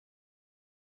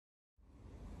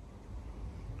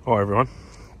Hi everyone,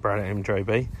 Brad at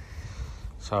MJB.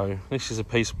 So this is a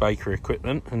piece of bakery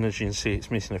equipment, and as you can see it's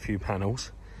missing a few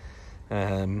panels.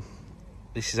 This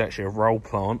is actually a roll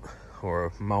plant or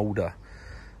a moulder,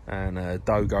 and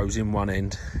dough goes in one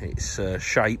end, it's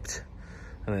shaped,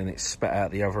 and then it's spat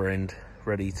out the other end,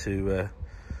 ready to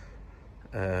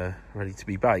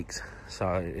be baked,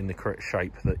 so in the correct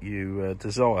shape that you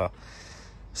desire.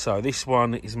 So this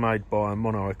one is made by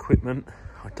Mono Equipment.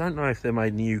 I don't know if they're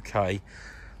made in the UK,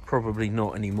 probably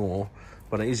not anymore,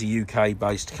 but it is a UK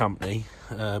based company,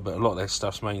 but a lot of their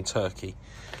stuff's made in Turkey.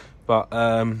 But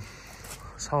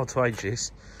it's hard to age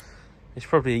this. It's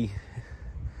probably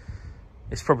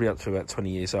up to about 20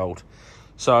 years old.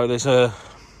 So there's a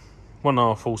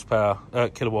 1.5 horsepower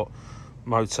kilowatt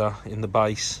motor in the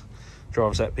base,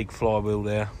 drives that big flywheel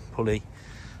there, pulley.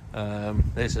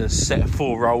 There's a set of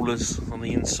 4 rollers on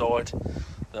the inside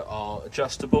that are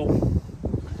adjustable,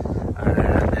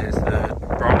 and there's the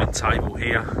rolling table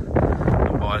here,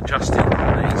 and by adjusting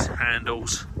these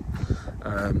handles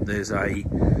there's a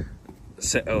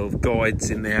set of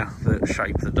guides in there that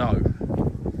shape the dough.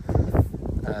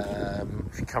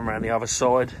 If you come around the other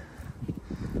side,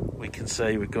 we can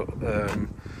see we've got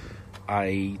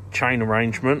a chain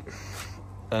arrangement,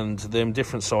 and them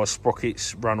different size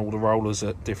sprockets run all the rollers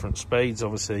at different speeds,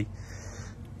 obviously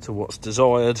to what's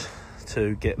desired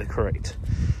to get the correct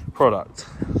product.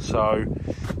 So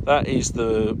that is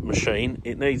the machine.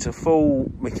 It needs a full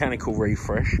mechanical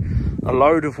refresh. A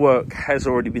load of work has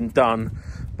already been done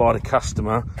by the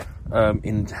customer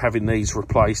in having these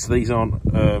replaced. These aren't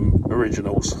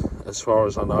originals as far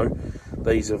as I know.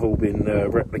 These have all been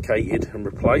replicated and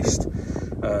replaced.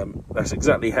 That's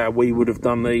exactly how we would have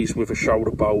done these, with a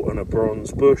shoulder bolt and a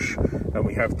bronze bush, and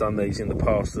we have done these in the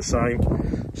past the same,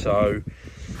 so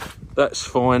that's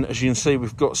fine. As you can see,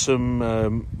 we've got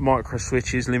some micro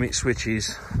switches, limit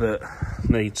switches that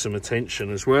need some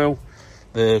attention as well.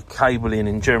 The cabling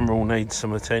in general needs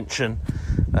some attention,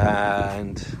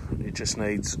 and it just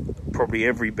needs probably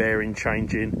every bearing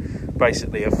changing,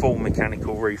 basically a full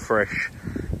mechanical refresh.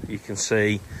 You can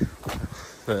see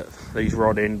that these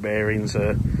rod end bearings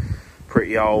are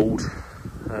pretty old,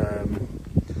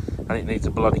 and it needs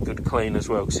a bloody good clean as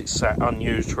well, because it's sat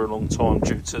unused for a long time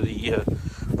due to the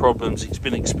problems it's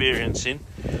been experiencing.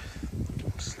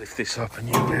 Just lift this up and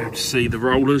you'll be able to see the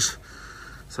rollers.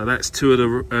 So that's 2 of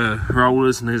the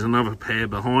rollers, and there's another pair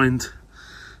behind.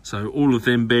 So all of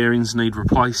them bearings need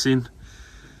replacing,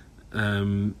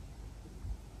 and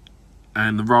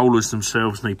the rollers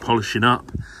themselves need polishing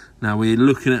up. Now we're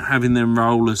looking at having them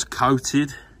rollers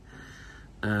coated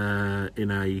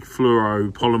in a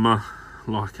fluoropolymer,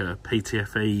 like a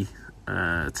PTFE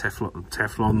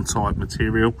Teflon type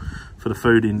material for the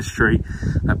food industry.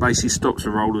 That basically stops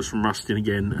the rollers from rusting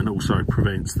again, and also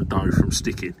prevents the dough from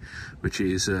sticking, which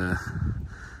is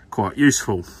quite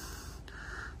useful.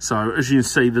 So as you can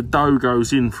see, the dough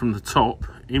goes in from the top,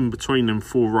 in between them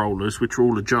 4 rollers, which are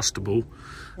all adjustable,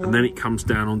 and then it comes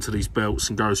down onto these belts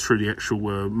and goes through the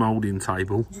actual moulding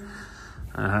table.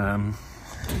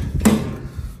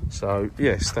 So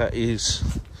yes, that is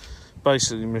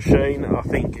basically the machine. I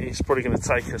think it's probably going to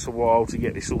take us a while to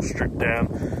get this all stripped down.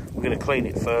 We're going to clean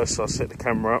it first, so I'll set the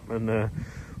camera up, and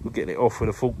we'll get it off with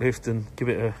a forklift and give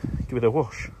it a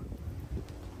wash.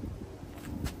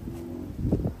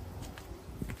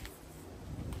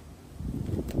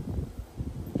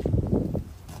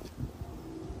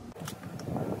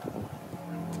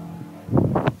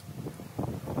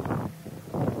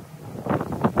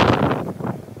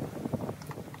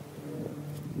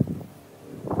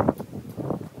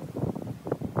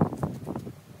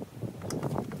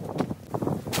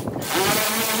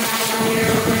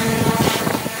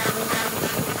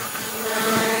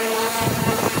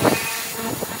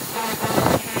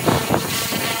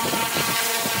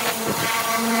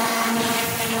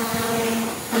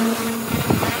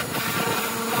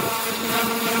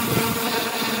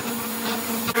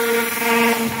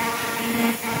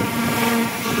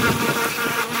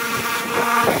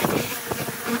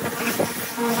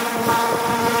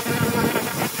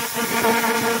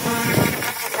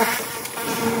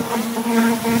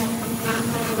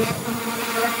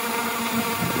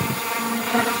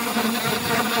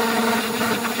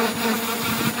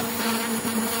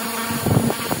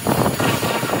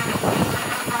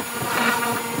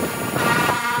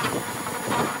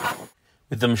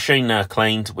 With the machine now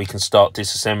cleaned, we can start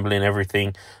disassembling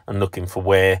everything and looking for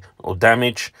wear or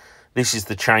damage. This is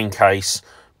the chain case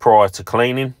prior to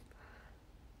cleaning,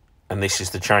 and this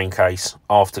is the chain case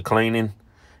after cleaning.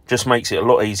 Just makes it a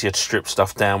lot easier to strip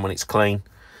stuff down when it's clean.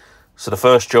 So the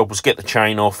first job was get the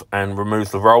chain off and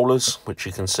remove the rollers, which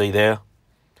you can see there.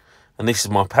 And this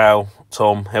is my pal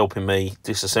Tom helping me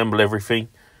disassemble everything.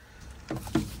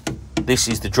 This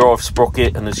is the drive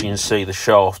sprocket, and as you can see, the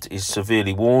shaft is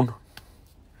severely worn,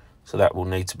 so that will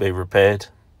need to be repaired.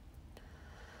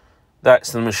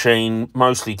 That's the machine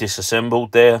mostly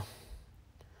disassembled there,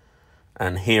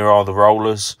 and here are the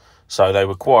rollers. So they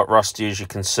were quite rusty, as you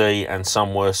can see, and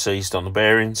some were seized on the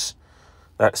bearings.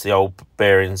 That's the old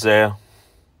bearings there,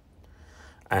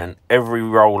 and every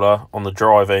roller on the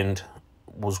drive end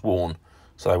was worn,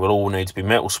 so they will all need to be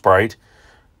metal sprayed,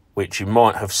 which you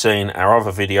might have seen our other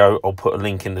video. I'll put a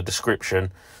link in the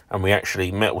description, and we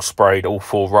actually metal sprayed all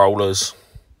 4 rollers,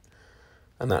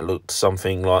 and that looked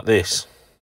something like this.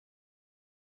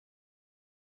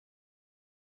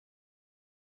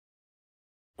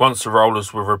 Once the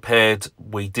rollers were repaired,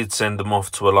 we did send them off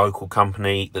to a local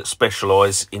company that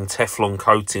specialise in Teflon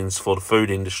coatings for the food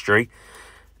industry,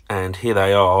 and here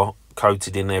they are,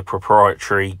 coated in their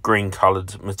proprietary green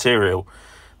coloured material.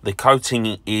 The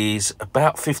coating is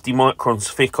about 50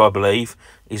 microns thick, I believe,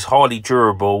 is highly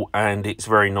durable, and it's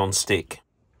very non-stick.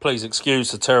 Please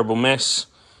excuse the terrible mess.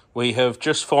 We have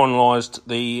just finalised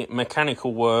the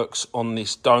mechanical works on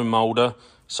this dome moulder.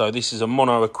 So this is a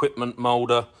mono equipment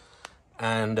moulder,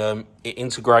 and it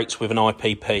integrates with an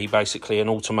IPP, basically an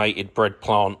automated bread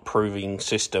plant proving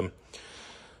system.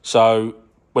 So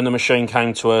when the machine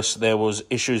came to us, there was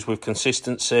issues with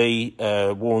consistency,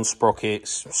 worn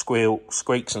sprockets,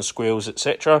 squeaks and squeals,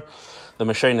 etc. The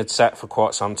machine had sat for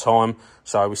quite some time,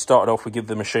 so we started off, we give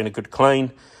the machine a good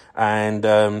clean, and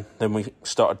then we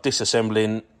started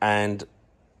disassembling and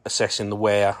assessing the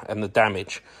wear and the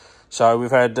damage. So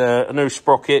we've had a new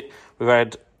sprocket, we've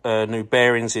had new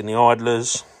bearings in the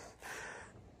idlers,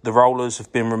 the rollers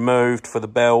have been removed for the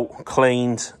belt,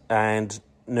 cleaned, and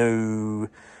new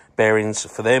bearings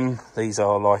for them. These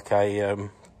are like a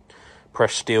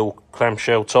pressed steel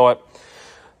clamshell type.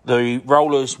 The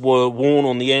rollers were worn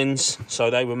on the ends, so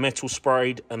they were metal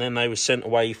sprayed, and then they were sent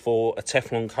away for a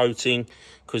Teflon coating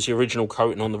because the original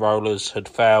coating on the rollers had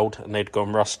failed and they'd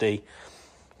gone rusty.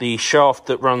 The shaft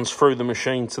that runs through the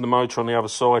machine to the motor on the other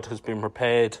side has been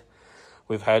repaired.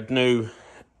 We've had new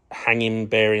hanging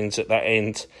bearings at that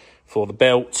end for the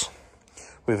belt.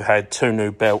 We've had 2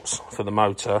 new belts for the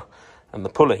motor and the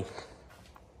pulley.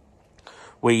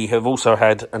 We have also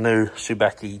had a new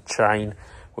Tsubaki chain,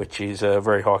 which is a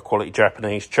very high quality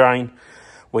Japanese chain.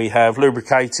 We have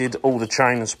lubricated all the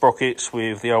chain and sprockets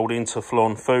with the old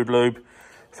Interflon food lube.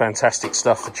 Fantastic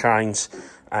stuff for chains,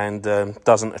 and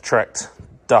doesn't attract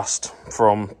dust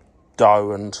from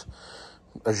dough and,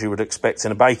 as you would expect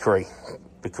in a bakery,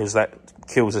 because that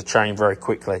kills a chain very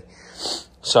quickly.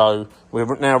 So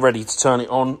we're now ready to turn it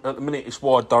on. At the minute it's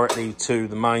wired directly to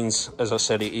the mains. As I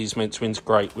said, it is meant to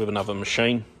integrate with another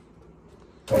machine.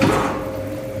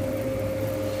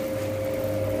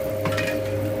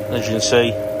 As you can see,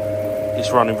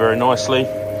 it's running very nicely.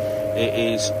 It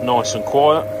is nice and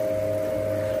quiet,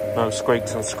 no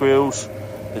squeaks and squeals.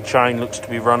 The chain looks to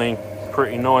be running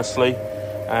pretty nicely,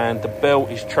 and the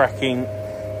belt is tracking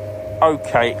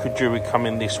okay. It could do with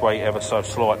coming this way ever so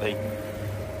slightly.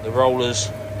 The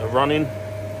rollers are running,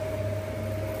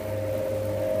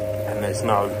 and there's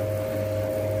no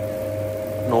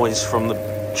noise from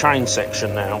the chain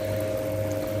section now.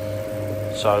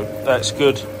 So that's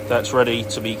good. That's ready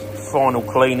to be final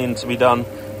cleaning to be done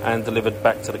and delivered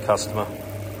back to the customer.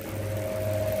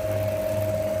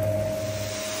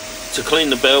 To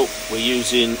clean the belt, we're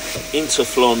using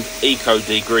Interflon Eco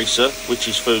Degreaser, which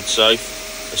is food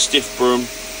safe, a stiff broom,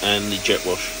 and the jet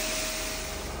wash.